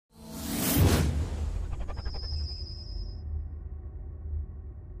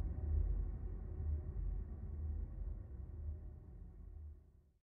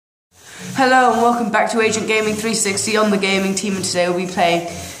Hello and welcome back to iron-agentgaming360 on the gaming team, and today we'll be playing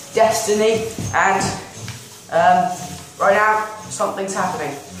Destiny, and right now something's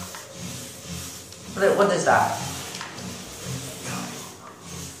happening. What is that?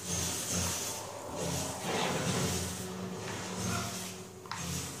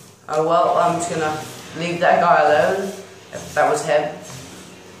 Oh well, I'm just gonna leave that guy alone, if that was him.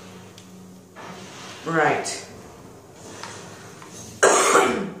 Right.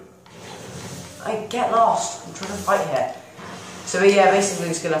 I get lost. I'm trying to fight here. So yeah, basically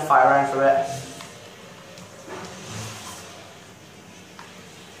just gonna fight around for it.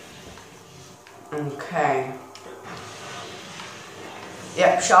 Okay.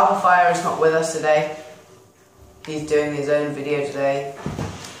 Yep, Sharpfire is not with us today. He's doing his own video today.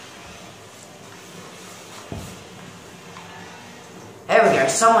 There we go,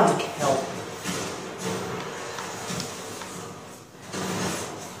 someone to kill.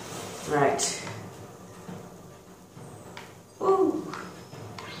 Right. Woo.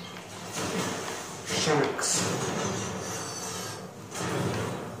 Shanks.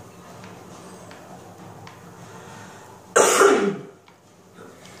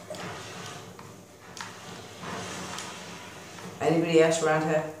 Anybody else around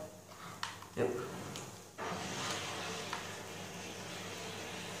here? Nope.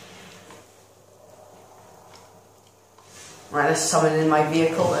 Right, let's summon in my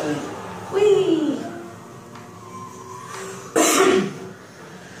vehicle and whee!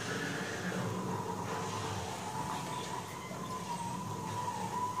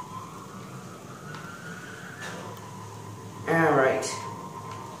 Alright.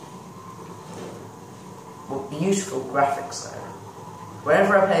 What beautiful graphics though.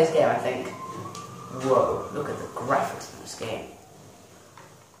 Whenever I play this game I think, whoa, look at the graphics in this game.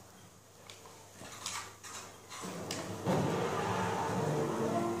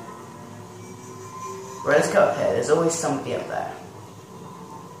 Right, let's go up here. There's always somebody up there.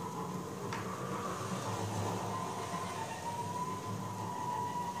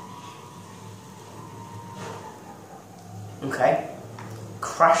 Okay.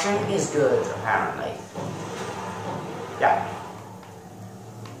 Crashing is good, apparently. Yeah.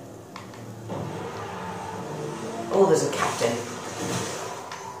 Oh, there's a captain.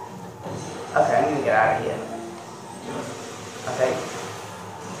 Okay, I'm gonna get out of here. Okay.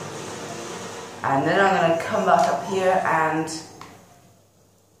 And then I'm going to come back up here and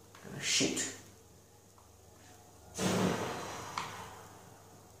shoot.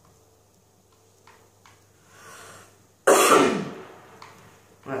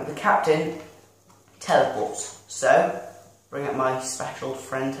 Right, the captain teleports. So, bring up my special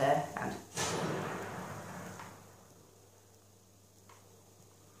friend here and...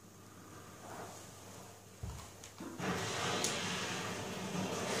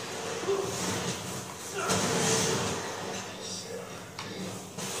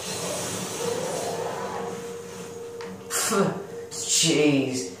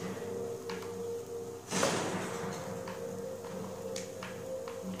 Jeez.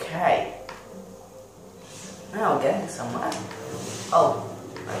 Okay. Now we're getting somewhere. Oh,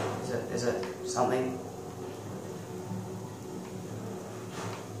 right. Is it something?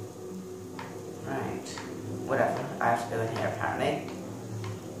 Right. Whatever. I have to go in here apparently.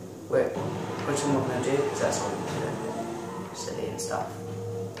 Wait, which one we're going to do? Because that's what we're doing. Silly and stuff.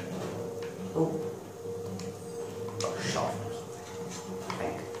 Ooh. Shot, I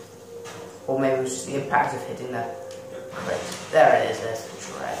think. Or maybe it was just the impact of hitting the crate. There it is, there's the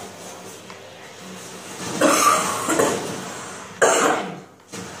tray.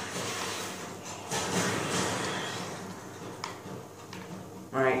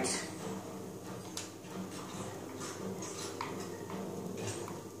 Right.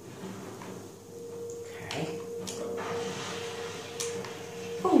 Okay.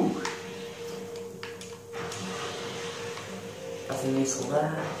 Ooh. Nothing useful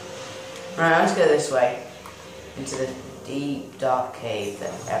there. Right, let's go this way. Into the deep, dark cave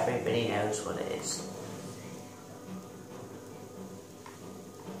that everybody knows what it is.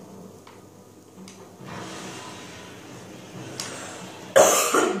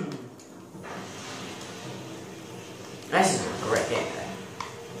 This is a great game though.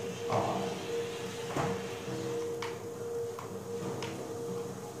 Oh.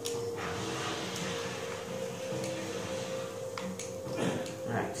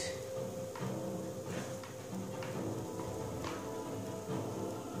 Right.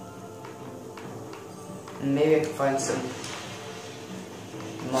 And maybe I can find some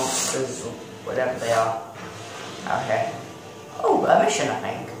monsters or whatever they are out here. Oh, a mission I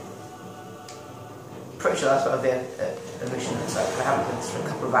think. Pretty sure that's what a mission looks like. I haven't done this for a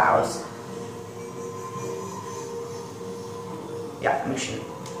couple of hours. Yeah, mission.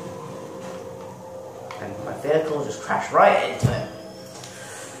 And my vehicle just crashed right into it.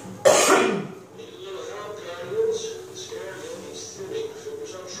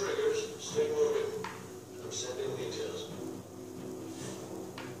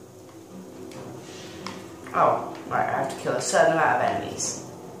 Oh, right, I have to kill a certain amount of enemies.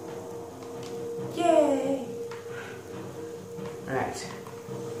 Yay! Right.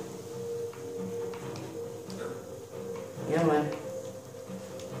 Come on.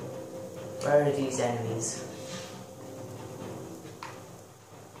 Where are these enemies?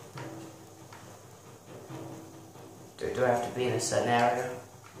 Do I have to be in a certain area?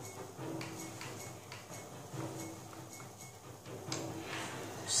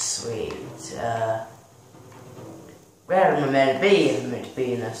 Sweet. Where am I meant to be? I'm meant to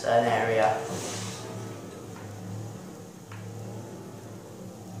be in a certain area.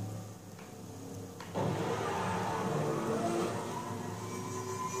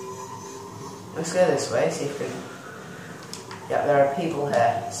 Let's go this way, see if we can... Yeah, there are people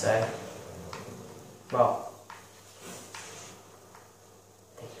here, so... Well...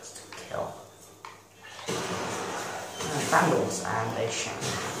 They just kill. Vandals, and they shout.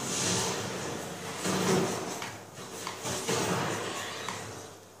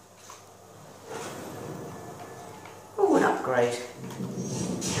 Oh, an upgrade.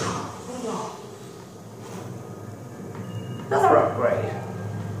 Another upgrade.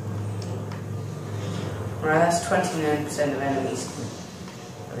 Right, that's 29% of enemies,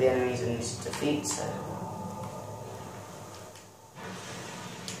 of the enemies in this defeat, so...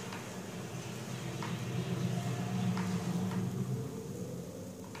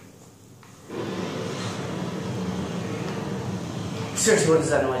 Seriously, what does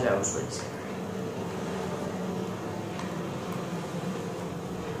that noise? That was really scary.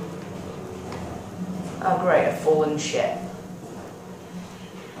 Oh great, a fallen ship.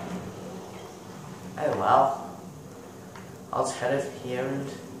 Oh well. I'll just head over here and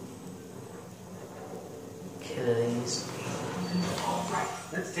kill these. Alright,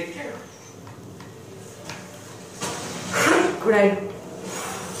 let's take care of it. Grenade.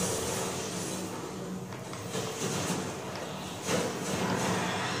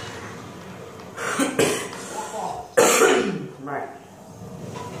 Right.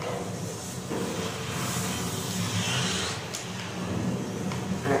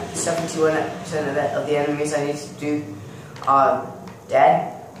 Alright, 71% of the enemies I need to do are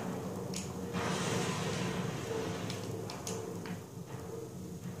dead.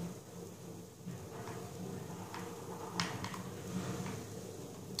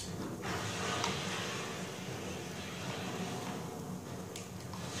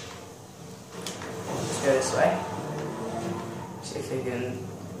 Let's go this way. See if we can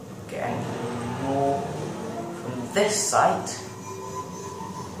get any more from this site.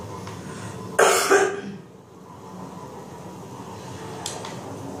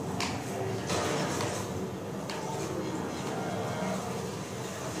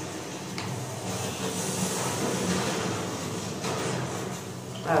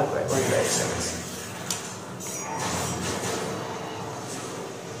 Oh great, we're ready service.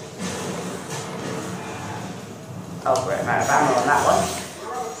 Oh great, amount of ammo on that one.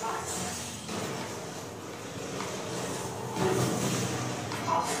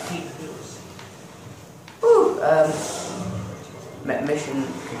 Ooh, mission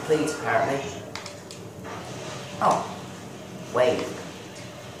complete apparently. Oh, wait.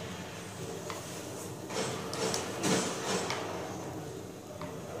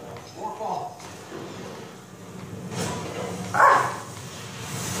 Ah!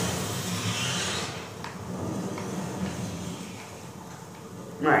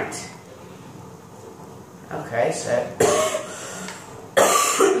 Right. Okay, so...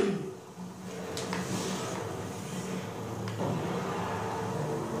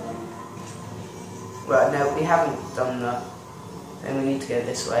 Well, no, we haven't done the... Then we need to go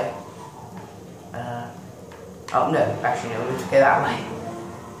this way. Oh, no, actually, no, we need to go that way.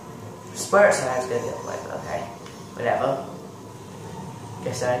 I swear it said I had to go the other way, but okay. Whatever.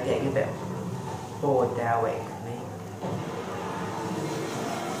 Guess I'm getting a bit bored now waiting for me.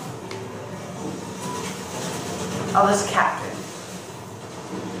 Oh, there's a captain.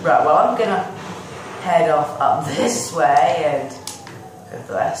 Right, well, I'm gonna head off up this way and go for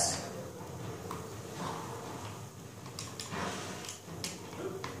the west.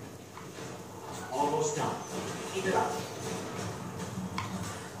 Almost done. Keep it up.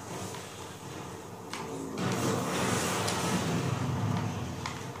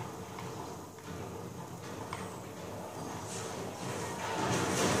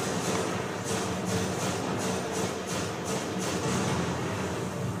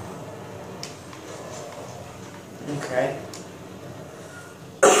 Okay.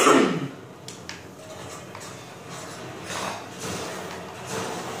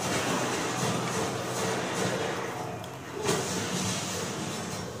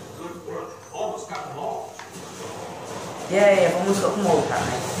 Good work. Almost got them all. Yay, I've almost got them all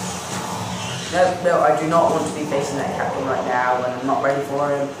apparently. No, I do not want to be facing that captain right now when I'm not ready for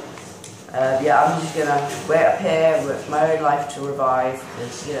him. Yeah, I'm just gonna wait up here with my own life to revive,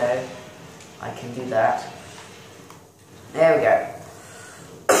 because, you know, I can do that. There we go.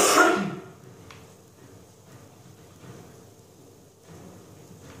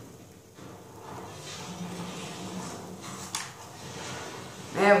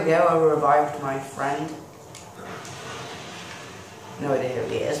 There we go, I revived my friend. No idea who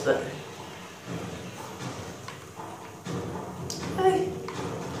he is, but... Hey!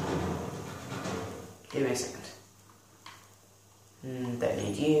 Give me a second. Don't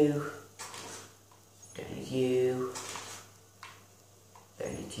need you. Don't need you.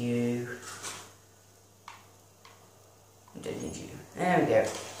 Don't need you. Don't need you. There we go.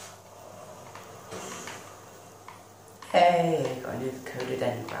 Hey, got a new coded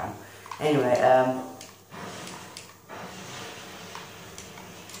engram. Anyway,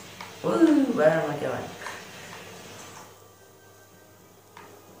 woo, where am I going?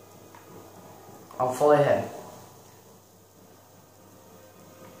 I'll follow him.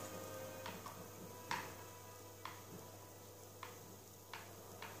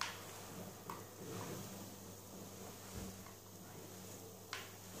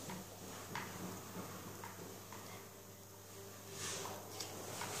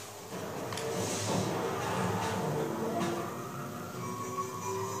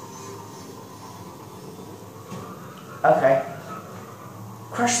 Okay.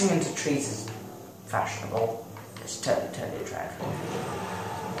 Crashing into trees is fashionable. It's totally attractive.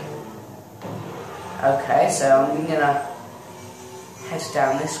 Okay, so I'm gonna head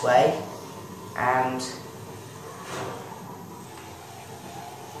down this way and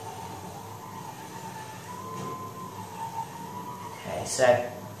okay, so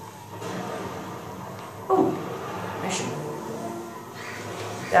mission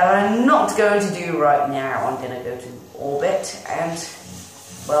that I'm not going to do right now. I'm gonna go to orbit and,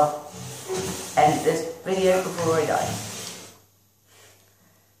 well, end this video before I die.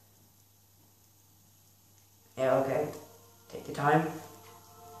 Yeah, okay. Take your time.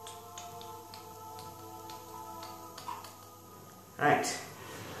 Right.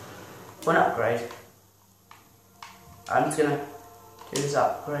 One upgrade. I'm just gonna do this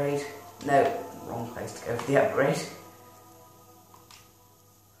upgrade. No, wrong place to go for the upgrade.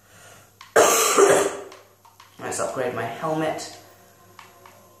 Let's upgrade my helmet.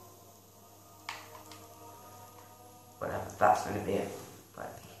 Whatever that's going to be, like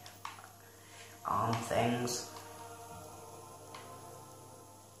arm things.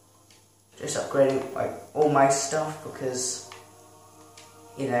 Just upgrading like all my stuff because,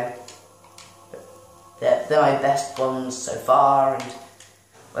 you know, they're my best ones so far, and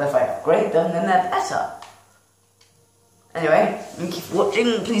well, if I upgrade them, then they're better. Anyway, thank you for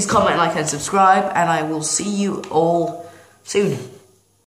watching. Please comment, like, and subscribe, and I will see you all soon.